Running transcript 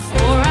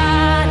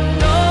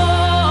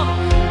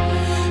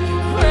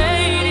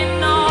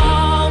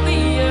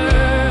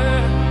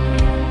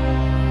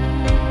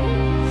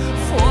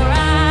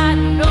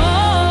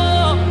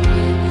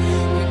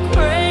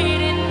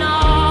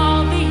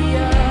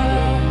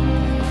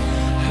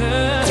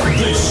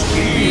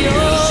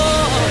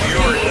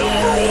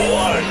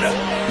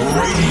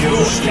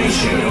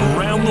station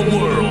around the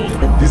world.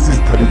 This is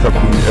Talita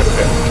Kumi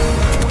FM.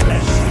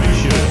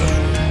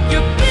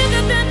 You're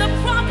bigger than the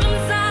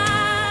problems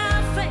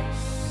I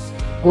face.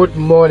 Good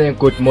morning,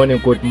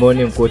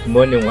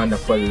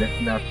 wonderful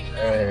listeners.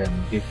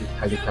 This is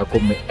Talita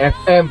Kumi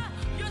FM.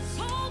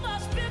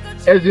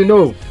 As you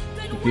know,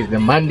 it is a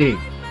Monday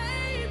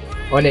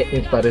on an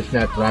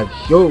Inspirational Drive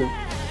show.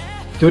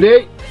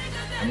 Today,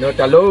 I'm not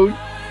alone.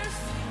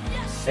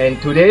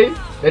 And today,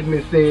 let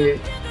me say,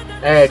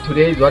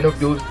 today is one of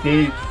those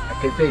days. I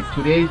can say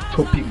today's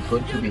topic is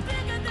going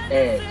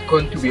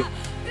to be,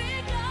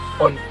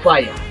 on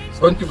fire. It's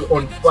going to be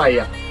on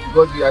fire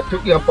because we are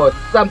talking about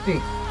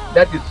something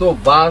that is so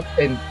vast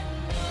and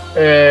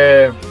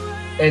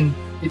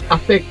it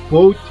affects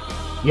both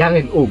young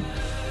and old.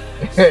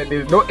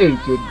 There's no age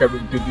when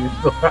coming to this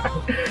one.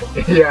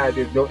 Yeah,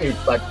 there's no age,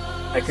 but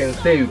I can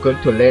say you're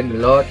going to learn a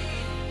lot.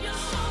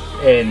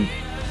 And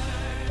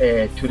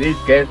today's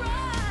guest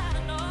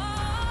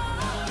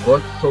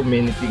got so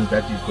many things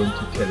that he's going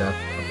to tell us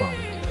about.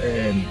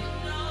 And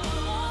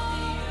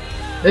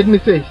let me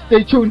say,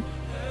 stay tuned,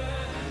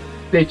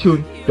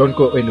 don't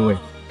go anywhere.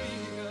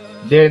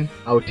 Then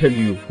I'll tell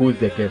you who's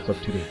the guest of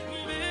today.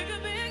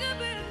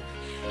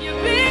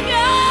 You're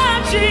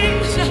bigger,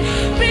 Jesus.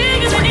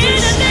 Bigger than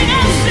anything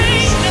I've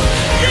seen.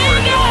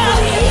 Bigger.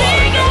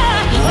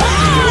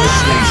 Radio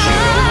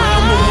station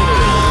around the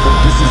world.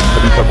 This is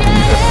Talita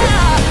Kumi FM.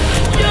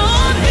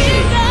 You're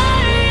bigger,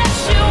 yes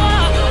you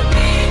are.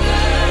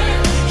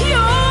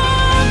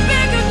 You're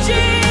bigger,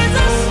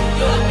 Jesus.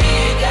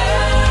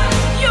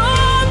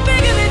 You're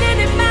bigger than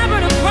any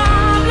marital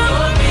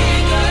problem.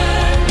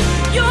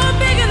 You're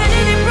bigger than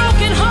any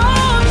broken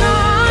home,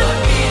 Lord.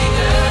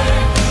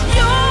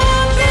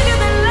 You're bigger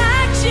than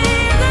life,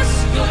 Jesus.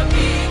 You're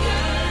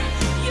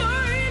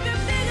even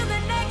bigger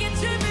than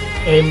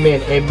negativity.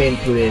 Amen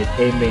to that.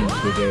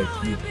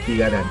 He's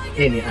bigger than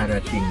any other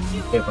thing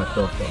you ever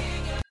thought of.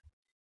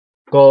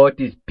 God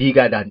is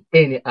bigger than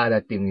any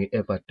other thing you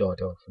ever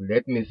thought of.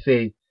 Let me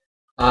say,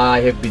 I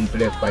have been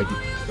blessed by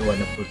this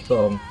wonderful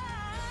song.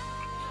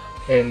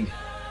 And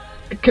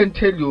I can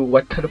tell you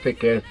what kind of a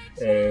guest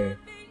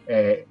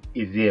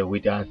is here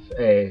with us.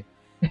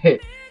 The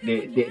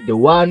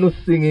one who's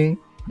singing,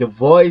 the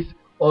voice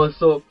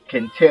also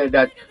can tell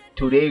that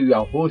today we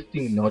are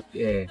hosting not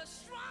a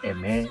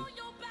man,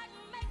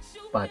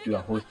 but we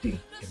are hosting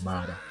a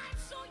mother.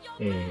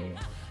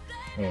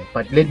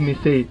 But let me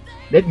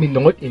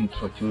not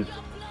introduce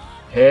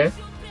her,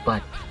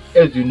 but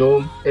as you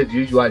know, as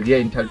usual here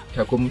in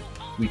Takum,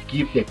 we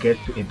give the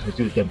guests to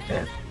introduce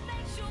themselves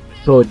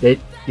so that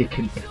they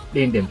can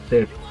explain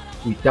themselves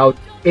without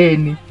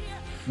any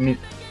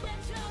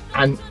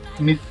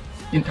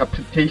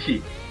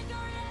misinterpretation.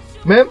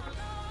 Ma'am,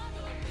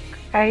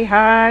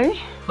 Hi.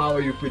 how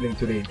are you feeling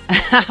today?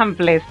 I'm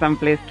blessed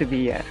to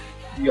be here.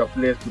 You are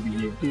blessed to be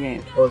here.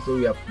 Yes. Also,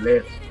 we are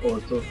blessed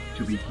also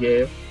to be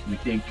here. We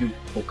thank you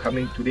for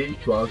coming today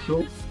to our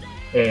show.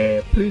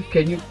 Please,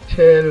 can you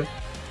tell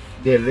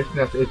the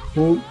listeners at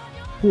home,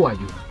 who are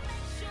you?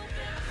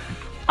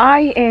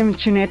 I am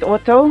Jeanette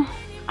Otto.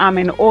 I'm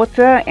an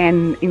author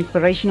and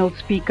inspirational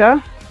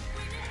speaker.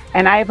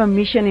 And I have a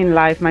mission in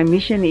life. My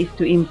mission is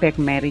to impact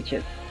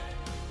marriages.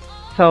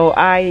 So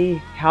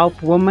I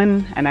help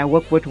women and I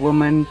work with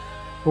women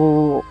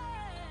who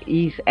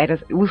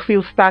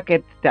feel stuck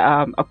at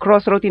a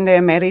crossroad in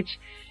their marriage,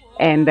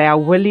 and they are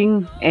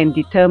willing and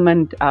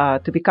determined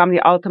to become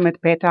the ultimate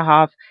better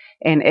half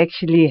and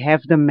actually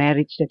have the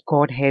marriage that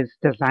God has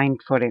designed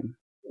for them.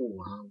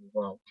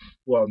 Wow.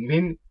 Well,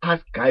 mean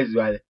us guys,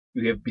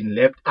 we have been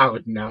left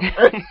out now.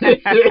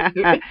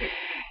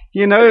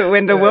 You know,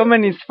 when the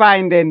woman is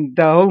fine, then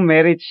the whole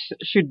marriage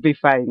should be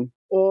fine.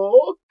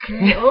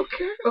 Okay.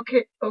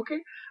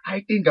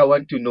 I think I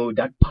want to know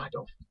that part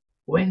of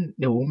when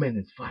the woman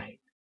is fine.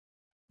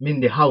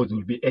 The house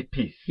will be at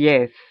peace.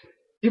 Yes.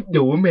 If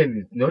the woman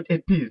is not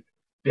at peace,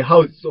 the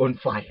house is on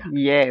fire.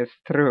 Yes,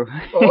 true.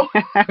 Oh.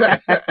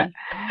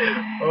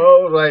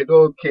 All right.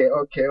 Okay.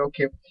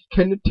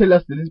 Can you tell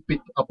us a little bit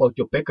about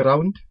your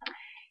background?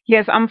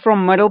 Yes, I'm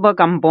from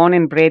Middelburg. I'm born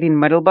and bred in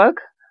Middelburg.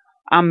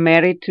 I'm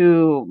married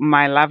to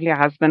my lovely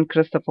husband,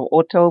 Christopher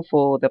Otto,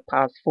 for the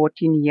past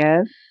 14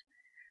 years.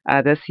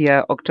 This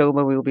year,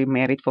 October, we'll be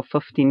married for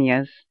 15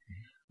 years.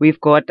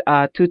 We've got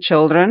 2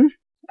 children,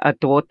 a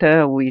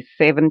daughter who is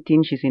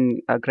 17. She's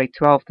in grade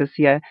 12 this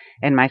year.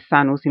 And my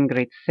son who's in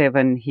grade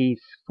 7,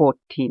 he's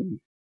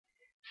 14.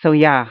 So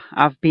yeah,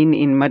 I've been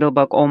in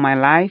Middelburg all my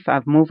life.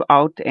 I've moved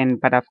out,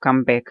 but I've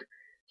come back.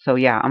 So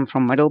yeah, I'm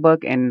from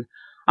Middelburg, and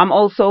I'm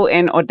also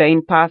an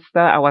ordained pastor.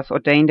 I was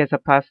ordained as a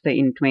pastor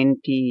in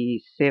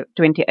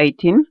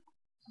 2018.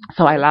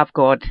 So I love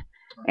God,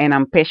 and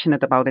I'm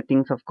passionate about the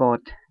things of God.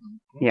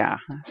 Yeah.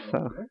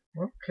 So.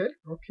 Okay.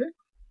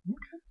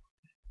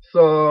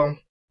 So,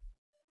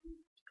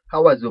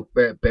 how was your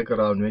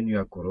background when you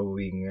were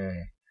growing?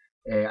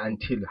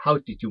 How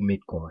did you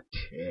meet God?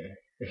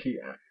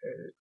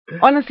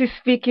 Honestly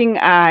speaking,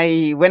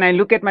 when I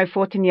look at my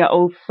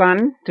 14-year-old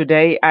son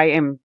today, I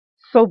am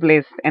so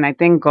blessed, and I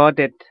thank God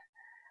that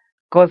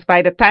Because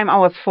by the time I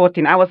was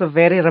 14, I was a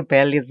very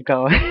rebellious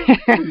girl.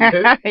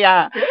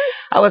 Yeah,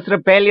 I was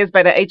rebellious.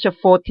 By the age of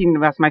 14, it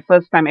was my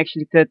first time,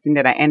 actually 13,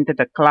 that I entered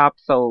a club.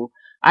 So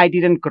I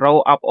didn't grow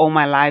up all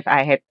my life.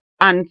 I had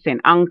aunts and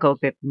uncles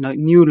that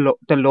knew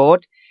the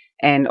Lord.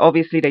 And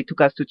obviously they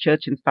took us to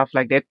church and stuff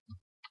like that.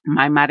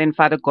 My mother and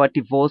father got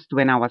divorced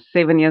when I was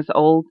 7 years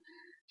old.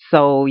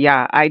 So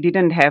yeah, I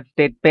didn't have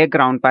that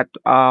background. But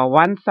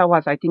once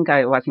I think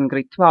I was in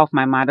grade 12,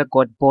 my mother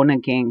got born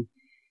again.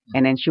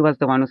 And then she was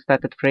the one who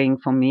started praying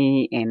for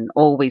me and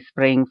always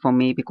praying for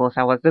me because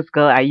I was this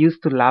girl. I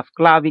used to love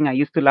clubbing. I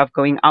used to love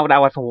going out. I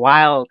was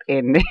wild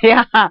and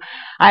yeah,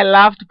 I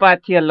loved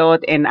party a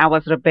lot and I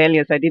was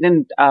rebellious. I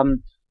didn't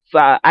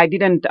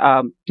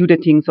do the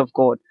things of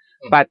God.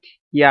 But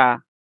yeah,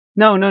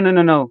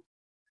 no.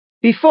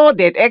 Before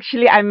that,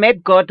 actually, I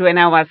met God when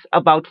I was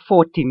about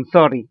 14.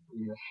 Sorry.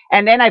 Yeah.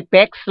 And then I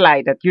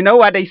backslided. You know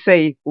what they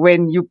say?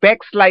 When you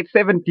backslide,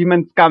 7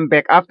 demons come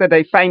back. After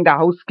they find the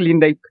house clean,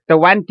 the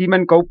one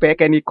demon go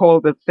back and he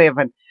called it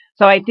 7.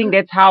 So I think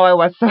that's how I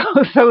was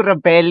so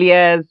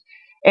rebellious,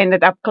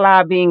 ended up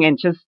clubbing and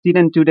just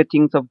didn't do the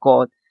things of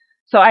God.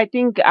 So I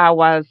think I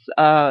was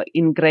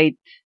in grade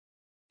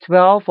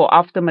 12 or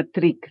after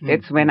matric.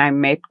 That's when I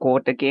met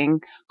God again,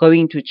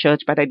 going to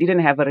church. But I didn't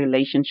have a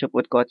relationship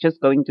with God,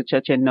 just going to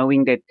church and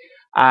knowing that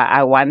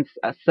I once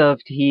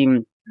served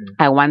Him.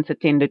 I once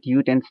attended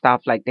youth and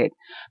stuff like that.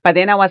 But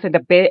then I was at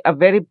a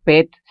very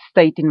bad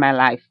state in my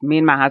life. Me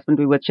and my husband,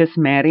 we were just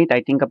married,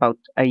 I think about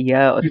a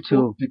year or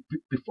two.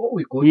 Before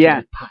we go to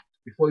that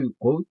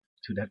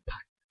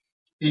part,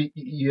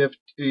 you have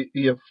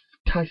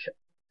touched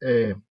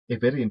a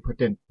very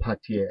important part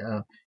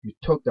here. You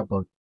talked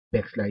about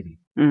backsliding.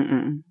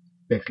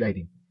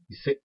 Backsliding. You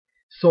said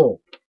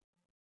so.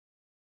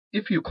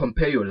 If you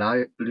compare your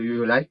life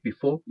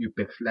before you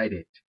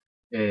backslided,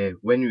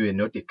 when you were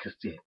not a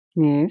Christian,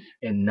 Yes.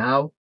 and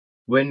now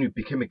when you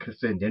became a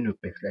Christian, then you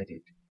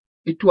backslided.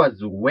 It was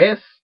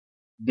worse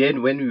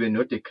than when you were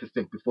not a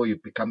Christian before you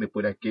became a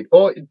born again,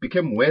 or it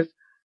became worse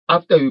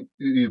after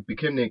you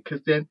became a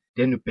Christian,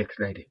 then you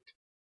backslided.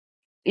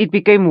 It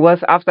became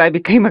worse after I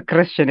became a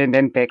Christian and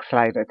then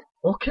backslided.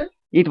 Okay.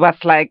 It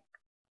was like,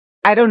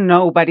 I don't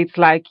know, but it's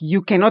like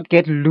you cannot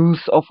get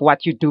loose of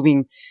what you're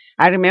doing.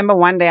 I remember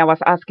one day I was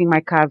asking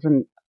my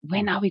cousin,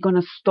 when are we going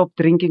to stop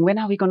drinking? When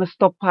are we going to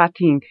stop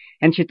partying?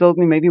 And she told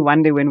me maybe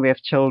one day when we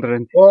have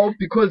children. Oh,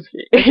 because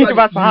it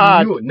was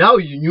hard. Now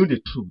you knew the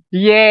truth.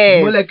 Yeah.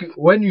 More like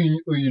when you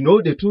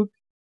know the truth,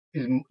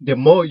 the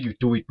more you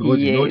do it because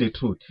you know the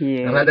truth.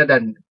 Yes. Rather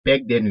than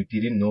back then you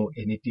didn't know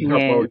anything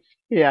about.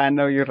 Yeah,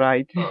 no, you're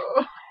right.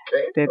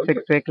 Okay. That's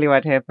exactly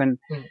what happened.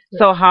 Mm.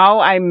 So how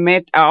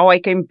I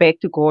came back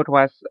to God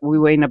was we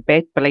were in a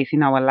bad place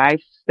in our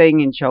life,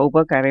 staying in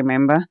Joburg, I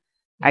remember.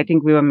 I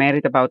think we were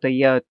married about a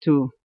year or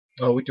two.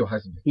 Oh, with your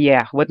husband?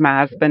 Yeah, with my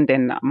husband,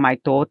 and my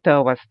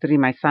daughter was 3,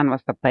 my son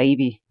was the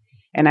baby.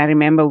 And I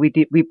remember we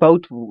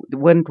both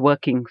weren't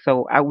working.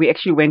 So we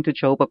actually went to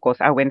Joburg because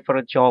I went for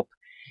a job.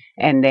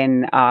 And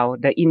then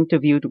the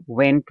interview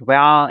went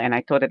well, and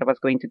I thought that I was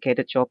going to get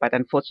a job, but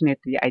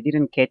unfortunately I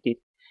didn't get it.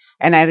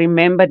 And I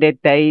remember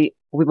that day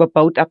we were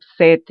both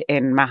upset,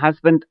 and my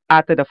husband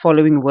uttered the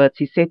following words.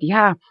 He said,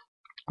 yeah,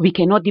 we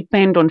cannot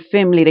depend on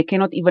family. They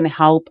cannot even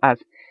help us.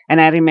 And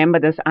I remember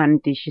this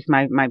auntie, she's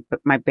my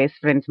best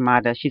friend's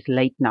mother. She's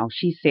late now.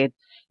 She said,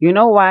 you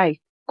know why?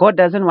 God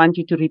doesn't want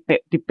you to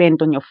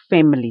depend on your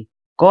family.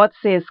 God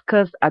says,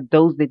 cursed are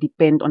those that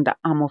depend on the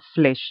arm of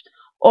flesh.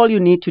 All you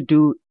need to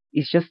do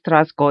is just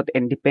trust God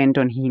and depend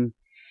on Him.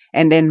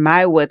 And then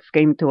my words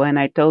came to her, and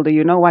I told her,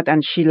 you know what,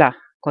 Aunt Sheila,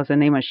 because her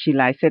name was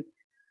Sheila, I said,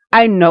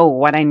 I know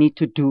what I need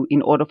to do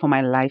in order for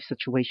my life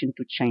situation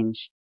to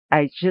change.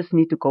 I just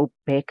need to go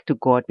back to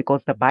God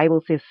because the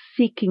Bible says,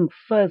 seeking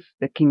first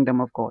the kingdom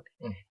of God,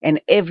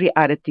 and every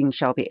other thing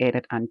shall be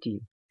added unto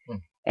you.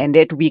 And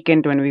that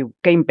weekend when we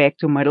came back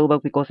to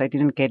Middelburg, because I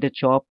didn't get a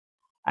job,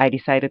 I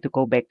decided to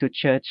go back to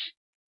church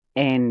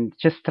and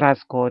just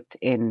trust God.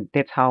 And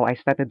that's how I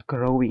started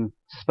growing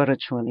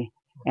spiritually.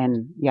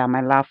 And yeah,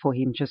 my love for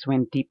Him just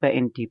went deeper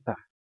and deeper.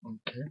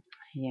 Okay.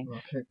 Yeah.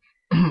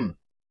 Okay.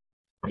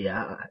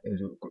 Yeah,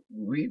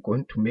 we're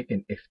going to make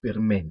an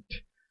experiment.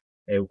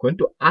 We're going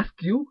to ask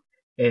you,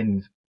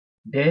 and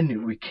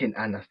then we can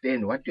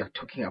understand what you are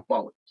talking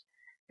about.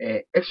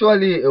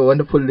 Actually,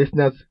 wonderful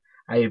listeners,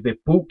 I have a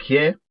book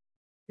here,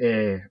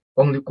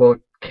 Only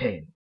God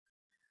Can.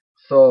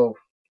 So,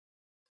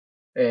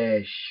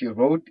 she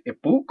wrote a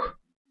book.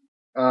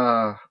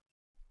 How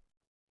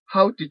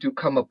did you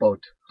come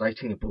about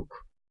writing a book?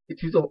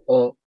 It is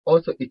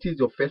also it is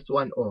your first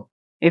one, or?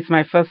 It's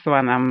my first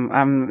one.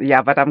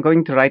 Yeah, but I'm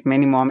going to write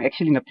many more. I'm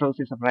actually in the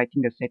process of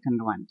writing the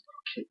second one.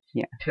 Okay.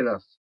 Yeah. Tell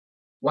us,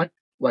 what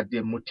was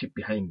the motive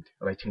behind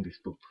writing this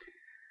book?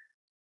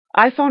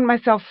 I found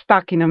myself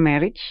stuck in a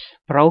marriage,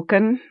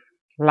 broken,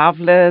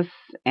 loveless,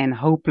 and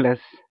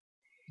hopeless.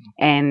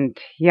 And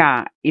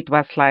yeah, it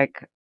was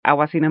like I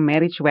was in a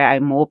marriage where I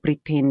more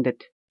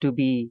pretended to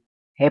be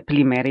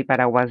happily married, but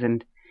I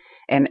wasn't.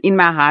 And in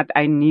my heart,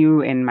 I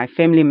knew, and my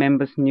family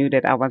members knew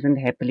that I wasn't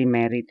happily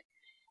married.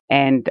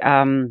 And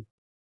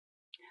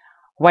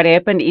what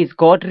happened is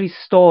God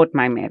restored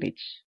my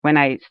marriage. When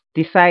I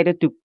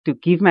decided to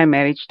give my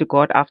marriage to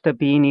God after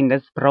being in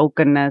this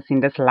brokenness, in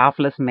this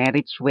loveless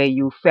marriage where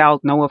you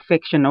felt no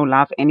affection, no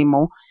love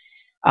anymore,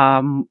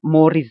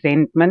 more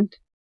resentment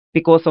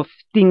because of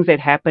things that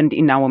happened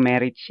in our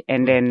marriage.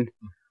 And then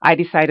I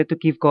decided to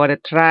give God a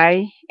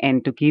try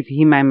and to give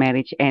Him my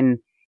marriage. And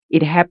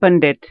it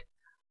happened that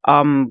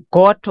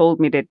God told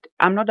me that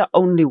I'm not the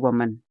only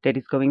woman that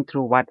is going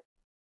through what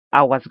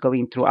I was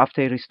going through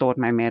after He restored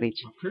my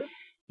marriage. Okay.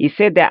 He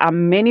said there are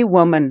many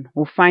women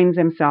who find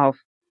themselves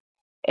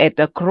at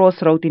a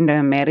crossroad in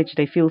their marriage.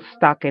 They feel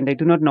stuck and they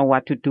do not know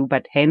what to do,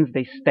 but hence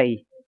they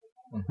stay.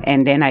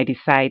 And then I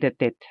decided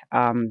that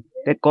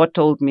that God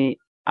told me,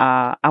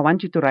 I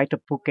want you to write a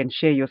book and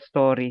share your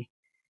story.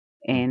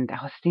 And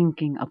I was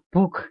thinking, a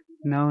book?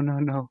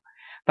 No.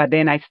 But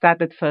then I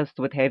started first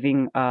with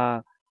having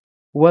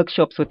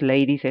workshops with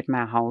ladies at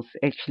my house,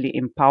 actually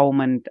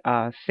empowerment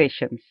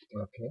sessions.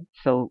 Okay.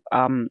 So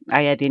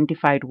I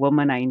identified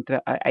women, I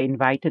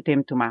invited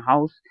them to my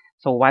house.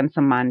 So once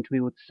a month we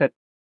would sit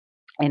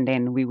and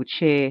then we would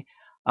share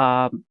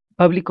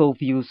biblical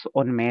views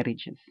on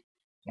marriages.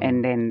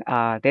 And then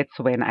that's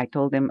when I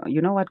told them,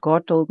 you know what,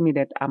 God told me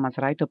that I must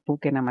write a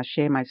book and I must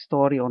share my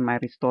story on my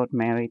restored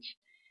marriage.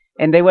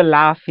 And they were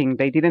laughing.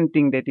 They didn't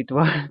think that it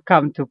would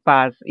come to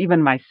pass,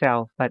 even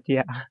myself. But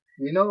yeah.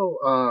 You know,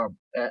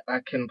 I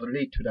can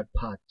relate to that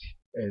part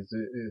as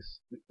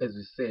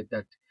you said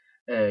that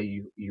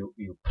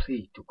you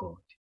pray to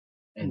God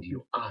and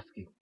you ask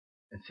Him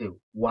and say,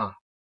 wow,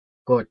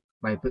 God,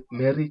 my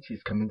marriage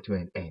is coming to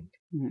an end.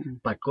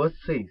 But God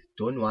says,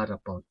 don't worry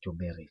about your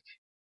marriage.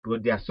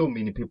 Because there are so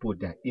many people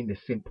that are in the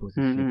same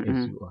position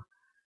as you are.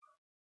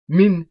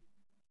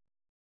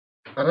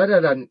 Rather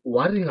than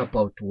worrying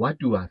about what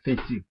you are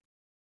facing,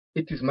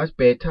 it is much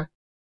better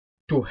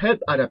to help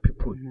other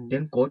people.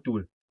 Then God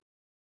will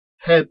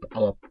help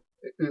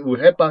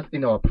us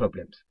in our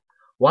problems.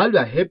 While we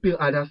are helping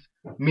others,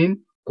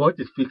 God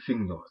is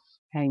fixing yours.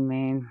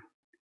 Amen.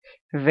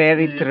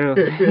 Very true.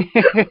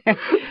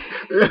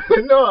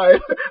 No,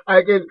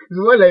 I can. It's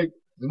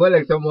more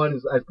like someone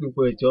is asking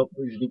for a job,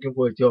 is looking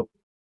for a job.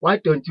 Why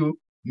don't you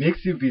make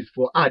CVs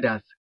for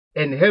others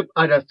and help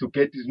others to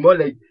get? It's more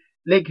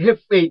like have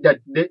faith that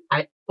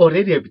I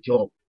already have a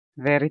job.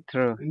 Very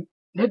true.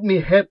 Let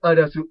me help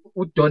others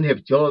who don't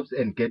have jobs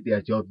and get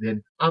their jobs.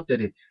 Then after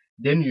that,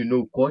 then you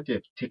know God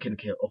has taken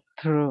care of.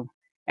 True.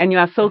 And you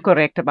are so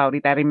correct about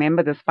it. I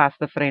remember this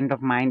pastor friend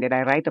of mine that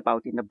I write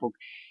about in the book.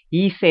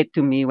 He said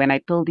to me when I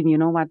told him, you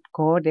know what,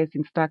 God has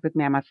instructed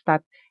me, I must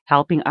start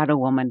helping other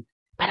women,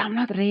 but I'm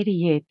not ready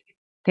yet.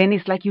 Then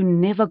it's like you're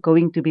never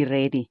going to be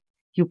ready.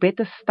 You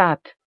better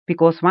start,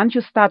 because once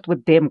you start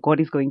with them, God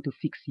is going to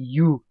fix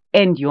you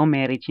and your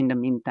marriage in the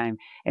meantime.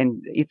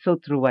 And it's so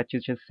true what you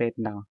just said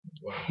now.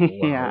 Wow,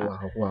 Yeah.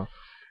 wow.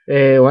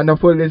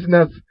 Wonderful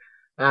listeners.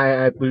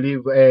 I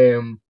believe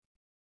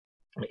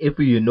if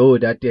you know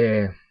that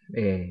there's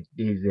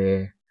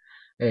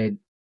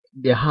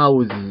the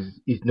house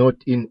is not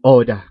in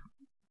order,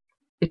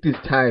 it is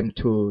time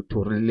to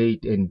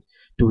relate and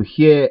to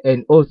hear,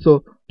 and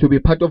also to be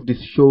part of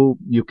this show.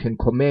 You can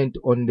comment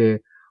on the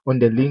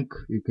link.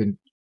 You can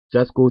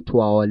just go to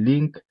our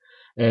link,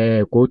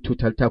 go to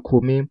Talita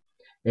Kumi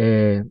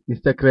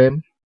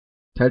Instagram,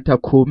 Talita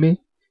Kumi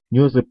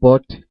News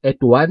Report at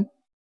 1.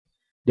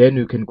 Then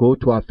you can go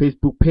to our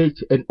Facebook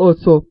page, and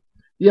also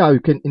you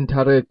can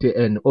interact,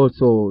 and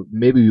also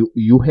maybe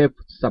you have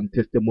some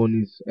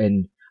testimonies,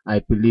 and I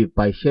believe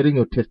by sharing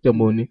your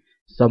testimony,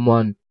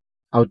 someone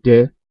out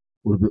there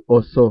will be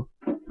also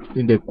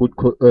in a good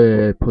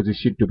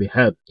position to be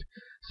helped.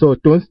 So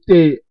don't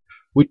stay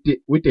with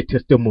the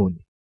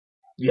testimony.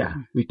 Yeah,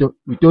 we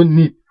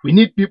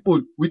need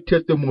people with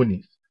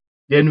testimonies.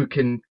 Then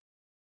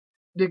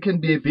there can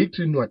be a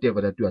victory in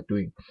whatever that you are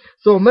doing.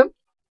 So, ma'am,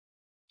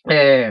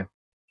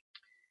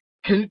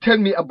 can you tell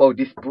me about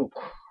this book?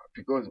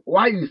 Because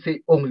why you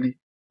say only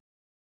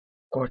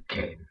God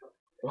can?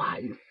 Why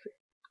you say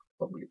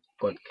only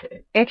God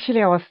can?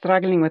 Actually, I was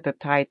struggling with the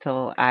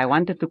title. I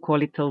wanted to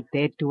call it Till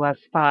Death Do Us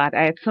Part.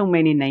 I had so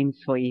many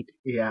names for it.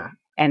 Yeah.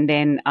 And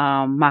then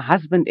my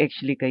husband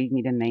actually gave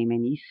me the name,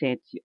 and he said,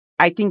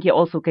 I think he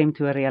also came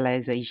to a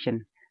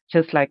realization,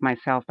 just like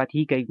myself, but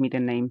he gave me the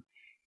name,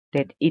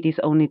 that it is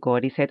only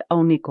God. He said,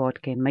 only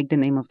God can. Make the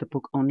name of the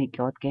book, Only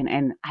God Can.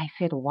 And I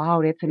said,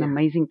 wow, that's an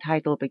amazing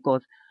title,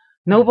 because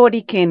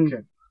nobody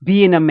can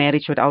be in a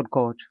marriage without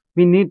God.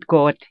 We need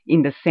God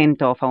in the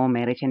center of our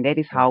marriage, and that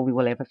is how we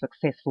will have a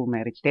successful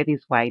marriage. That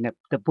is why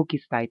the book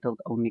is titled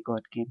Only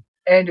God Can.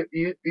 And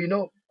you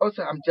know,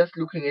 also I'm just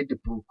looking at the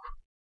book.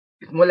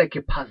 It's more like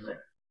a puzzle.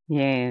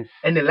 Yes.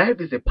 And the life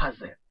is a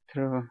puzzle.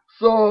 True.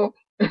 So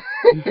okay,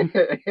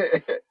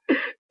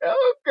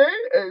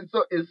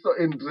 so it's so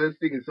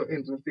interesting. It's so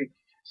interesting.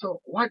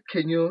 So what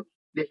can you?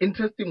 The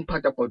interesting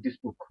part about this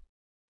book,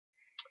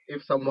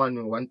 if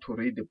someone want to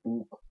read the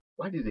book,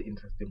 what is the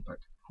interesting part?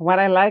 What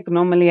I like,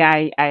 normally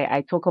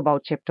I talk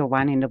about chapter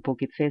 1 in the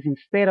book. It says,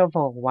 instead of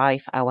a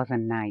wife, I was a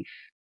knife.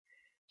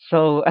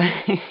 So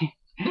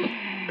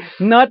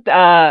not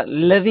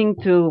living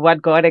to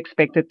what God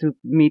expected to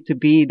me to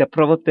be, the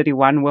Proverbs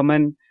 31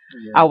 woman.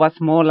 Yeah. I was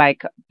more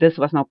like, this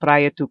was now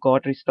prior to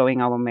God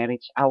restoring our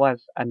marriage. I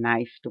was a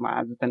knife to my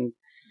husband.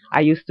 I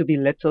used to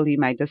belittle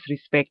him. I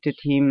disrespected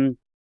him.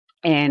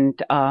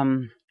 And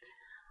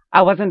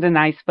I wasn't a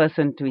nice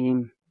person to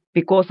him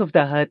because of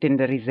the hurt and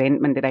the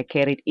resentment that I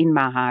carried in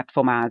my heart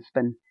for my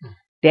husband.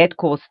 That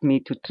caused me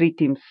to treat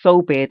him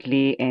so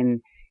badly.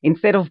 And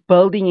instead of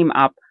building him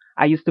up,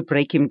 I used to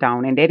break him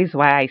down. And that is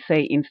why I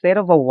say, instead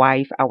of a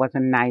wife, I was a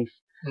knife.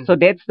 So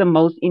that's the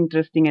most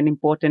interesting and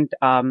important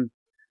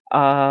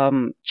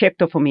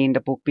chapter for me in the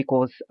book,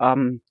 because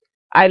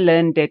I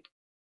learned that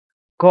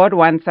God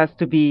wants us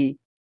to be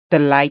the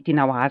light in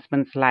our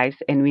husband's lives,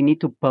 and we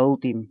need to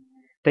build him.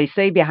 They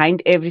say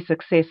behind every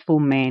successful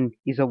man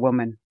is a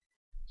woman.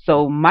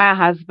 So my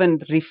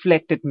husband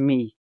reflected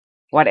me.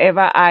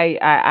 Whatever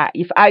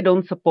if I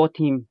don't support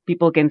him,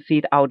 people can see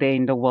it out there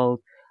in the world.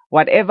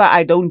 Whatever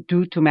I don't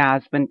do to my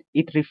husband,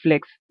 it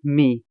reflects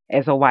me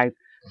as a wife.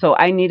 So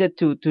I needed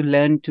to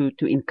learn to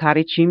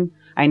encourage him.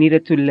 I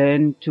needed to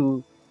learn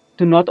to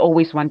not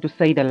always want to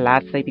say the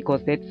last say,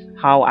 because that's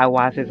how I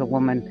was as a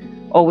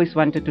woman. Always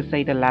wanted to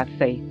say the last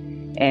say.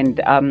 And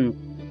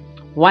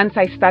once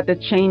I started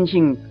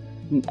changing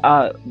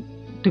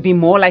to be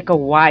more like a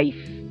wife,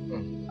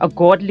 a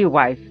godly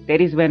wife,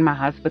 that is when my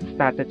husband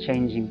started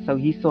changing. So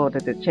he saw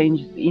that the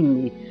changes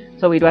in me.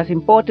 So it was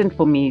important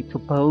for me to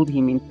build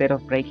him instead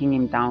of breaking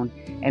him down,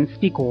 and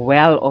speak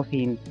well of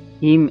him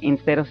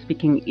instead of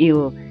speaking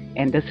ill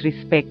and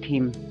disrespect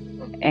him.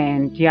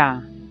 And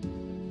yeah,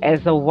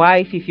 as a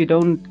wife, if you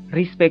don't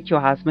respect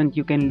your husband,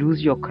 you can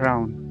lose your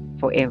crown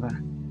forever.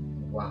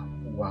 Wow,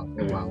 wow,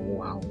 wow,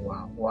 wow,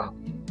 wow, wow.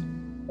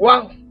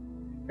 Wow!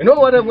 You know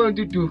what I'm going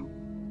to do?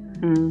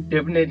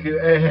 Definitely,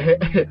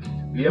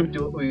 we have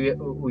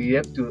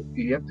to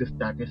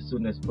start as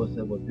soon as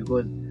possible,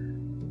 because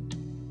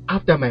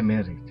after my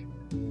marriage,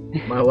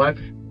 my wife,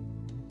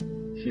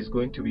 she's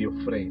going to be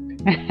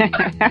afraid.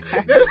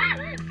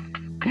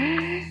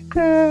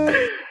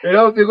 You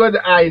know, because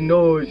I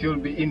know she'll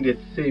be in the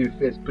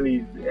safest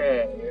place.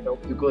 You know,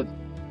 because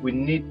we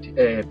need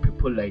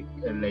people like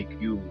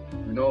you.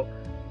 You know,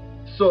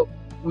 so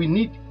we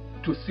need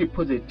to see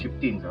positive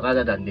things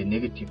rather than the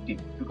negative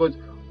things, because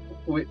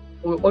we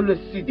always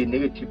see the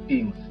negative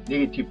things,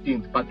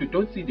 but we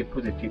don't see the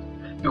positive.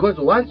 Because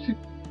once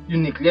you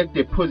neglect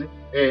the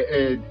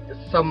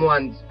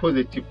someone's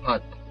positive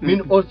part,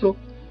 mean also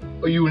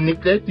you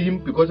neglect him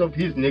because of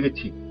his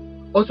negative.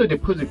 Also the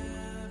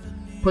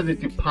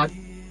positive part,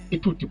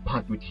 it will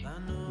depart with him.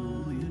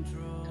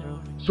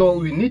 So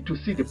we need to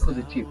see the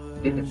positive,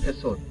 then the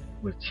person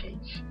will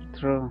change.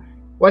 True.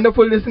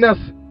 Wonderful listeners,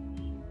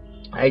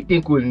 I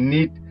think we'll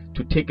need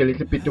to take a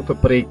little bit of a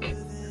break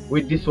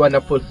with this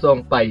wonderful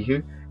song by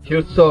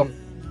Hillsong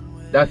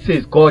that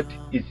says God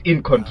is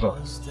in control.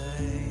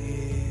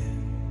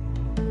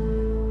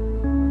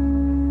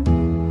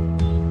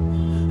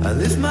 I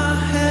lift my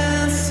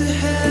hands to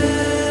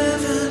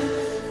heaven,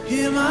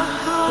 hear my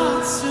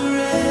heart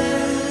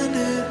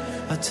surrender.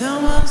 I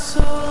tell my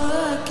soul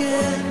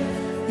again,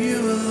 you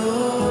are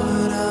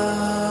Lord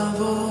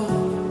of all.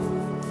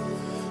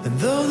 And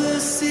though the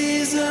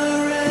seas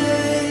are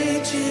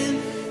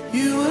raging,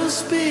 you will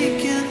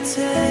speak and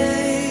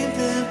tame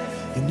them.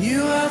 And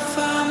you have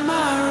found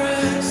my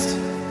rest,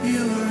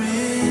 you are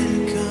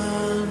in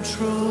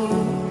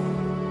control.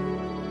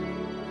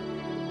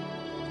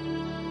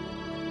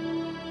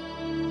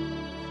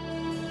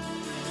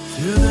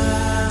 Through the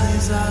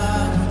valleys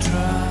I will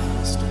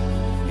trust,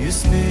 your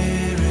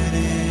spirit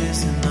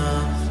is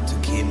enough to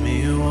keep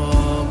me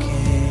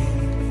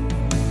walking.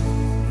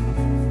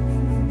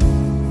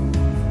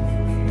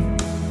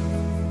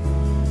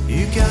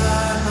 You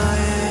guide my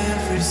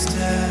every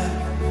step,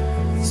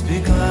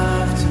 speak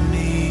life to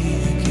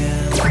me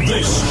again.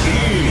 This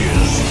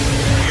is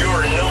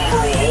your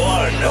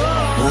 #1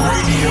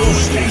 radio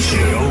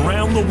station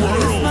around the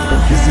world.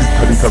 This is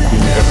Talita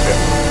Queen FM.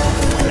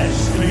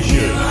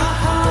 Vision.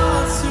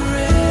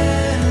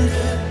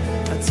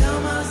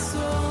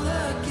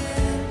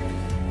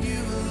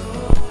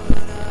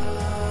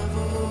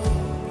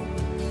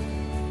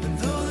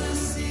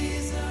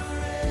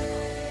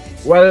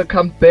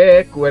 Welcome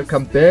back.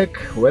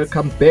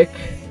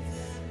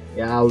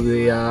 Yeah,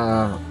 we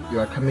are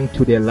coming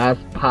to the last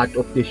part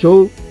of the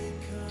show.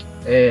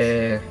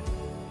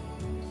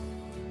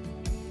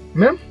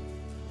 Ma'am,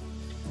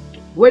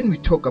 when we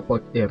talk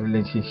about a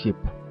relationship,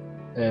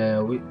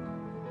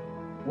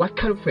 what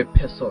kind of a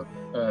person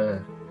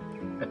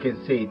I can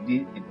say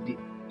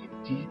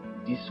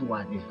this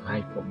one is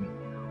right for me,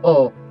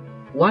 or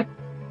what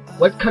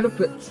kind of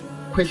a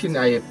question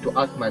I have to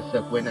ask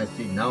myself when I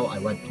say now I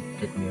want to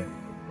get married?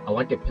 I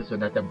want a person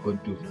that I'm going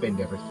to spend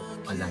the rest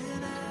of my life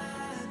with.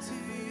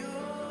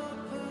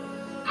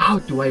 How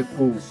do I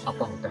go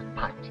about that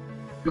part?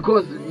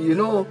 Because you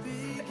know,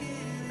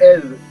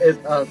 as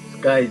us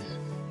guys,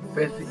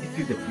 first it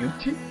is the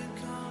beauty.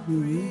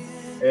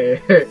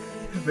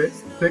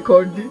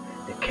 Secondly,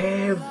 the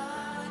curves,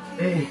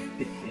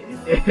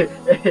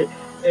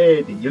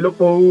 the yellow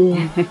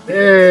phone,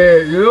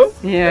 you know,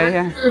 Yeah,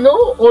 yeah. you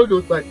know, all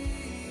those like.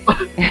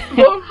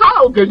 So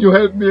how can you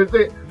help me?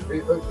 Say,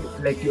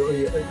 like your,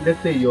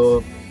 let's say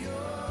your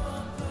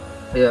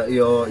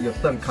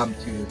son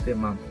comes to you, say,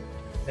 Mom,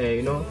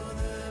 you know,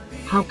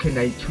 how can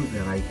I choose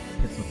the right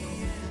person for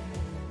me?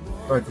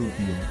 What would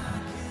be your advice?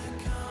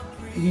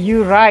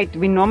 You're right.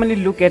 We normally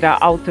look at our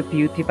outer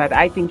beauty, but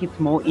I think it's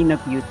more inner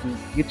beauty.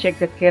 You check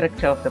the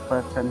character of the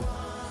person.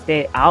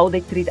 How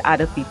they treat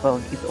other people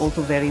is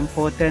also very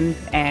important,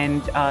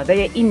 and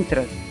their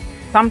interests.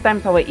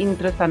 Sometimes our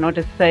interests are not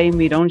the same.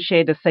 We don't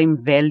share the same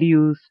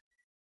values.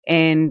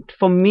 And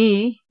for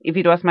me, if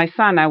it was my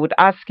son, I would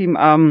ask him,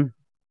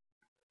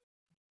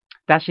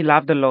 does she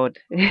love the Lord?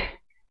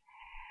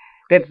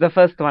 That's the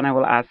first one I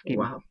will ask him.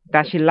 Wow.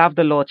 Does she love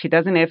the Lord? She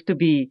doesn't have to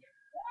be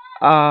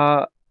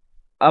a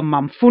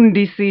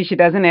mamfundisi. She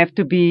doesn't have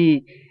to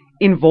be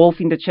involved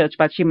in the church,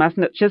 but she must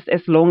not, just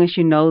as long as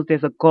she knows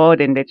there's a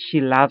God and that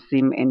she loves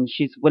him and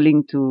she's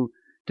willing to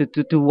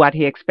do what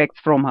he expects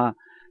from her.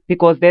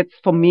 Because that's,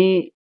 for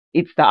me,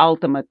 it's the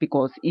ultimate.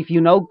 Because if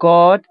you know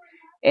God,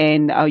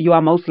 and you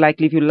are most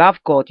likely, if you love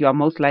God, you are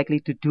most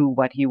likely to do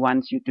what he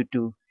wants you to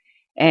do.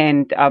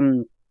 And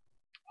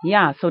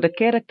yeah, so the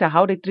character,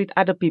 how they treat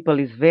other people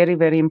is very,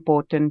 very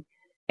important.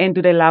 And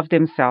do they love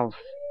themselves?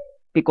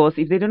 Because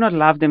if they do not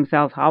love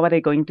themselves, how are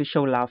they going to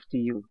show love to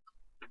you?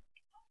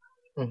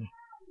 Mm.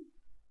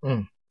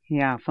 Mm.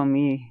 Yeah, for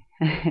me.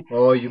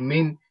 Oh, you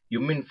mean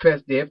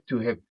first they have to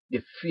have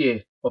the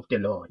fear of the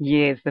Lord.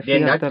 Yes, the Then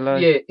fear that of the Lord.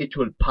 fear, it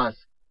will pass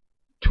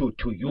to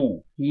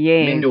you.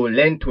 Yes, Then they will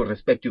learn to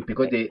respect you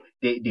because they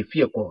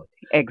fear God.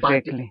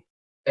 exactly.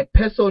 But a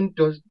person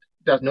does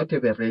not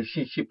have a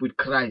relationship with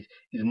Christ.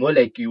 It's more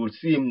like you will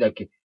see him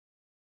like,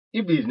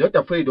 if he's not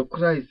afraid of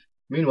Christ,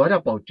 I mean, what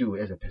about you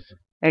as a person?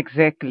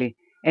 Exactly.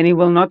 And he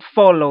will not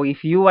follow.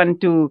 If you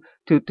want to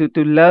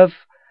love,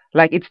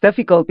 like, it's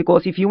difficult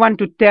because if you want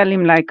to tell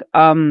him like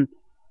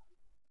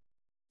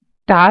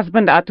the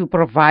husband are to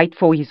provide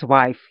for his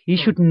wife, he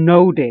should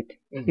know that.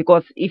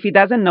 Because if he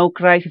doesn't know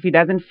Christ, if he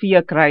doesn't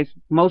fear Christ,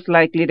 most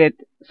likely that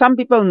some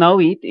people know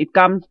it. It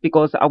comes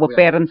because our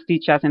parents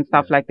teach us and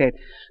stuff like that.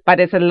 But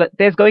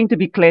there's going to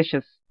be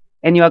clashes,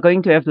 and you are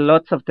going to have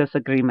lots of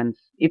disagreements.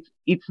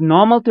 It's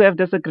normal to have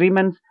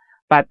disagreements,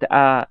 but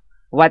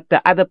what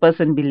the other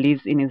person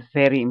believes in is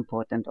very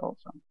important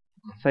also.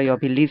 So your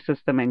belief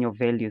system and your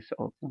values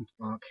also.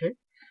 Okay.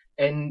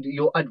 And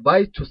your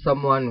advice to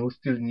someone who's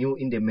still new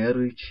in the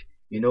marriage,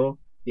 you know,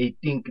 they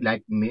think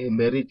like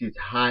marriage is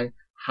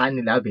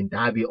honey, love, and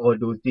derby, all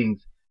those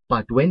things.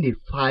 But when they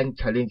find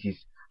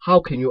challenges,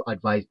 how can you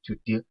advise to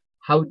deal?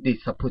 How they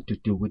supposed to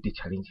deal with the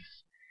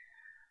challenges?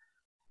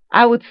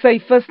 I would say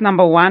first,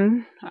 number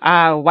one,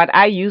 what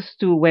I used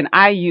to, when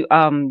I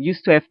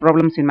used to have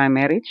problems in my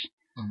marriage,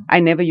 I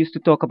never used to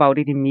talk about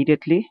it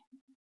immediately.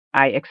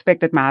 I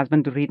expected my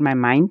husband to read my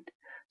mind.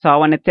 So I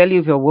want to tell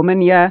you, if you're a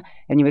woman here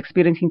and you're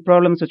experiencing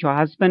problems with your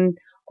husband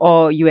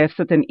or you have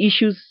certain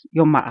issues,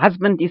 your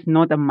husband is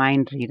not a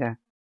mind reader.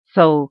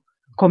 So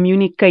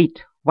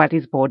communicate what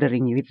is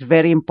bothering you. It's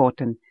very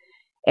important.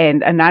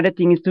 And another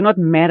thing is, do not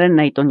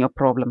marinate on your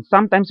problem.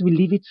 Sometimes we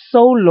leave it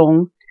so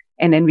long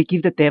and then we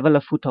give the devil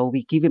a foothold.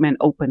 We give him an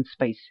open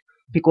space.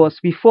 Because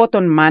we fought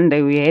on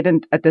Monday, we had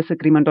a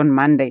disagreement on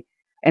Monday.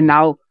 And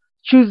now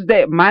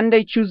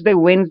Monday, Tuesday,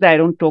 Wednesday, I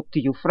don't talk to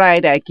you.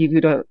 Friday, I give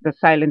you the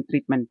silent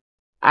treatment.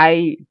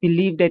 I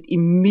believe that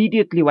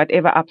immediately,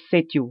 whatever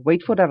upset you,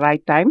 wait for the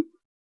right time,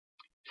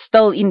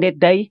 still in that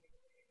day,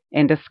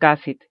 and discuss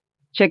it.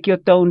 Check your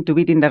tone, do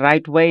it in the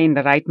right way, in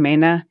the right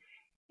manner.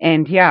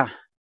 And yeah,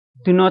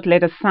 do not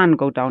let the sun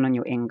go down on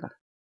your anger,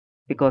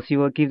 because you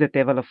will give the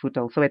devil a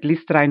foothold. So at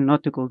least try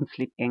not to go and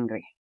sleep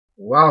angry.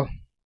 Wow.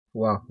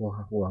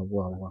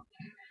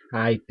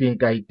 I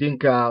think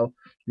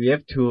we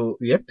have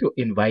to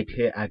invite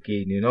her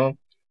again, you know,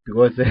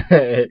 because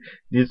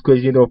this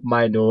question of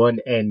mine won't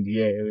end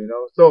here, you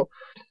know. So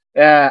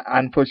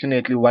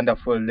unfortunately,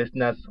 wonderful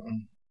listeners,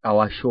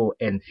 our show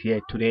ends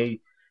here today,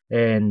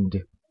 and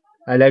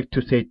I like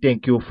to say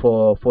thank you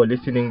for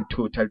listening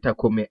to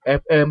Taltakome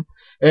FM.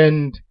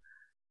 And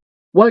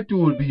what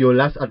will be your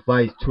last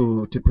advice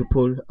to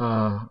people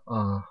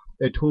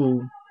at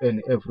home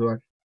and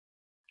everyone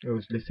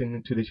who's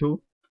listening to the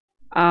show?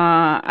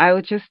 I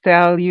would just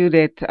tell you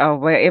that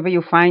wherever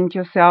you find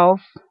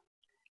yourself,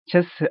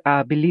 just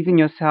believe in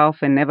yourself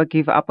and never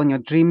give up on your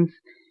dreams.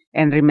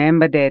 And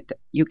remember that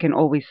you can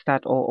always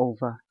start all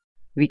over.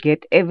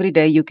 Every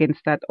day you can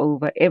start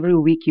over. Every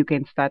week you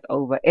can start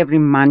over. Every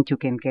month you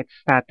can get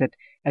started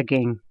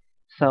again.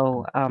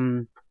 So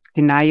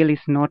denial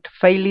is not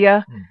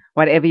failure.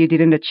 Whatever you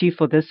didn't achieve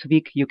for this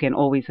week, you can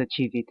always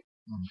achieve it.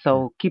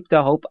 So keep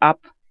the hope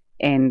up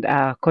and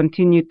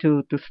continue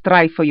to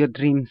strive for your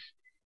dreams.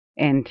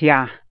 And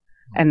yeah,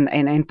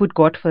 and put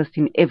God first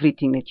in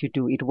everything that you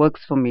do. It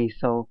works for me.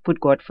 So put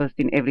God first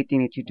in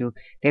everything that you do.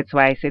 That's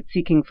why I said,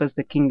 seeking first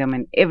the kingdom,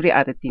 and every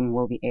other thing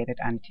will be added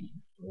unto you.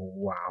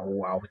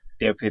 Wow,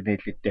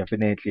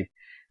 definitely.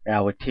 I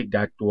will take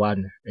that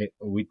one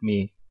with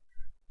me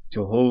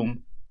to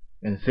home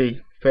and say,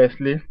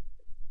 firstly,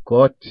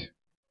 God.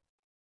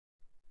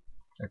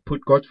 I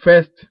put God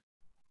first,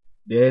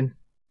 then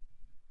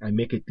I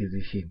make a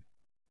decision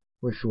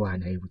which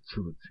one I would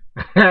choose.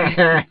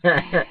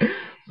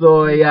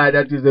 So yeah,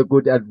 that is a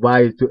good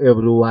advice to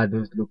everyone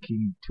who's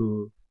looking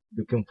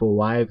for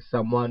wife,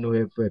 someone who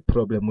have a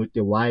problem with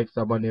the wife,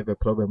 someone who have a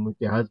problem with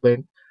the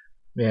husband.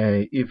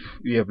 If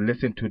you have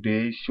listened to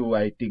the show,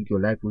 I think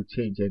your life will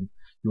change and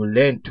you'll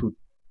learn to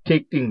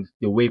take things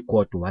the way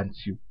God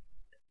wants you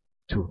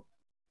to.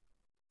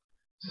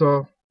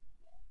 So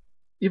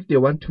if they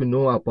want to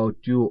know about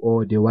you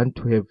or they want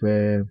to have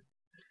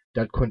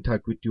that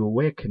contact with you,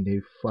 where can they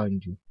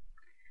find you?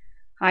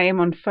 I am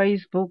on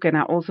Facebook and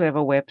I also have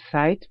a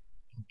website,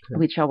 Okay.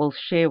 which I will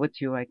share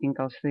with you. I think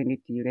I'll send it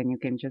to you. Then you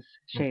can just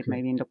share it Okay.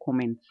 maybe in the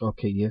comments.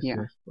 Okay, yes, Yeah.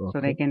 yes. So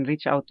Okay. they can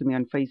reach out to me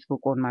on Facebook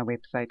or on my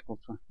website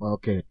also.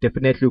 Okay,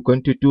 definitely we're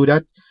going to do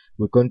that.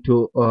 We're going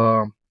to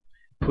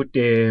put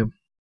the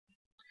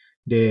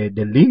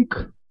link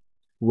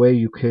where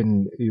you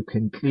can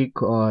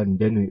click on,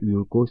 then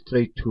you'll go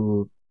straight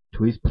to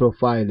his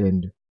profile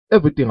and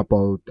everything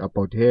about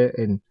her.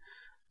 And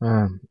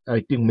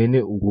I think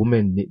many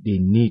women they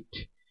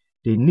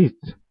need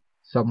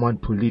someone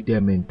to lead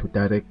them and to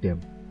direct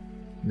them.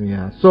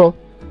 Yeah. So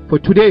for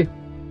today,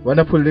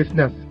 wonderful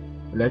listeners,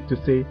 I'd like to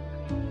say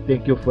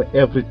thank you for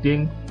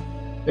everything,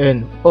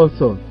 and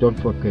also don't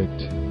forget,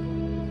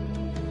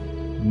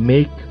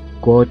 make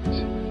God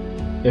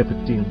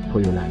everything for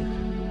your life,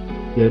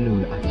 then you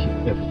will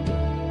achieve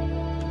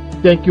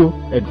everything. Thank you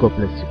and God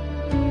bless you.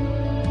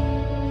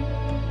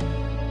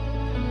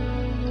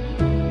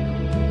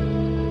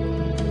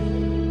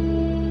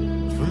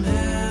 From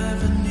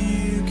heaven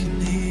you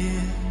can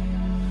hear,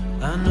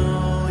 I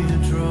know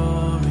you're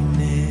drawing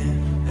near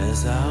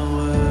as I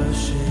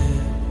worship.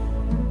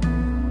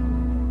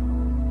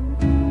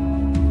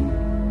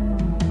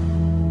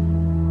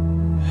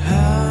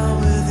 How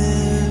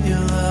within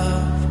your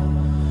love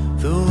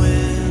the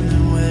wind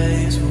and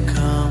waves will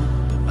come,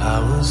 but I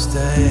will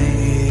stay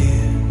here.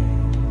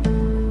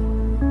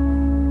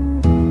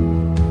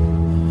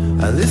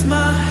 I lift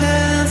my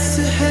hands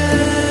to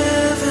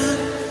heaven,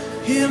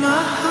 hear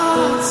my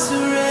heart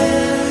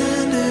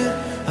surrender.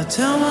 I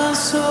tell my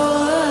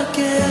soul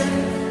again,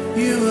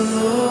 you are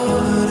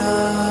Lord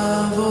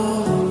of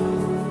all.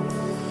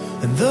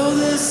 And though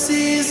the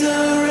seas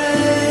are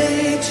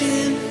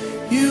raging,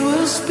 you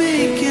will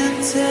speak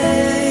and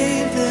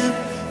tame them.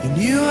 In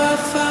you I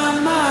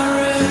find my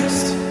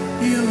rest,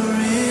 you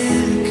are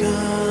in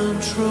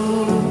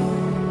control.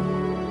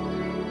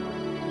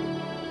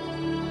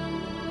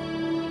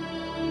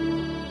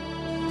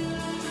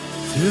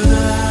 Through the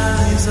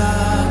valleys I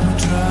will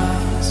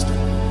trust,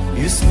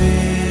 your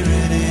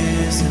spirit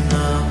is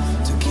enough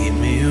to keep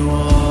me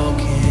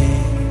walking.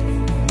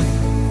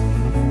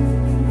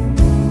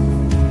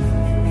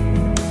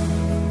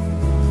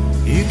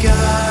 You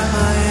guide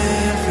my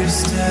every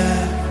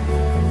step,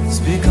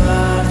 speak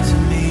life to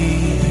me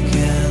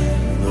again.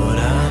 Lord, I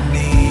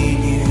need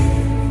you.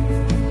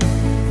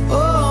 Oh,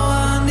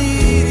 I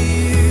need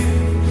you.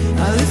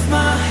 I lift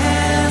my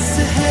hands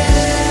to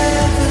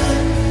heaven,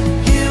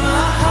 hear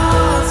my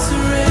heart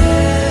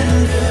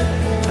surrender.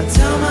 I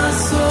tell my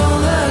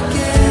soul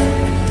again,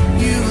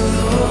 you are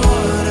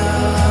Lord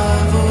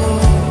of all.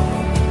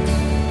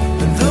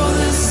 And though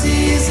the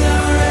seas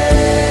are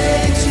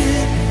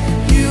raging,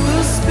 you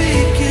will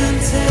speak and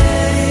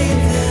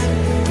tame them.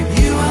 In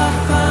you I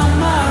found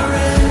my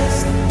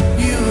rest,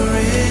 you are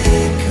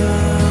in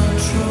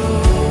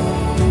control.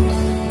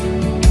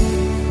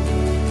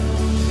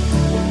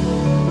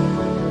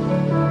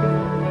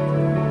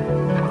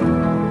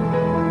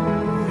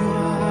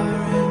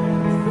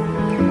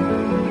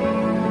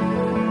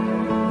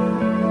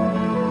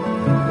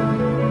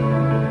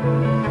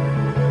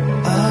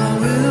 I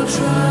will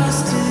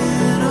trust in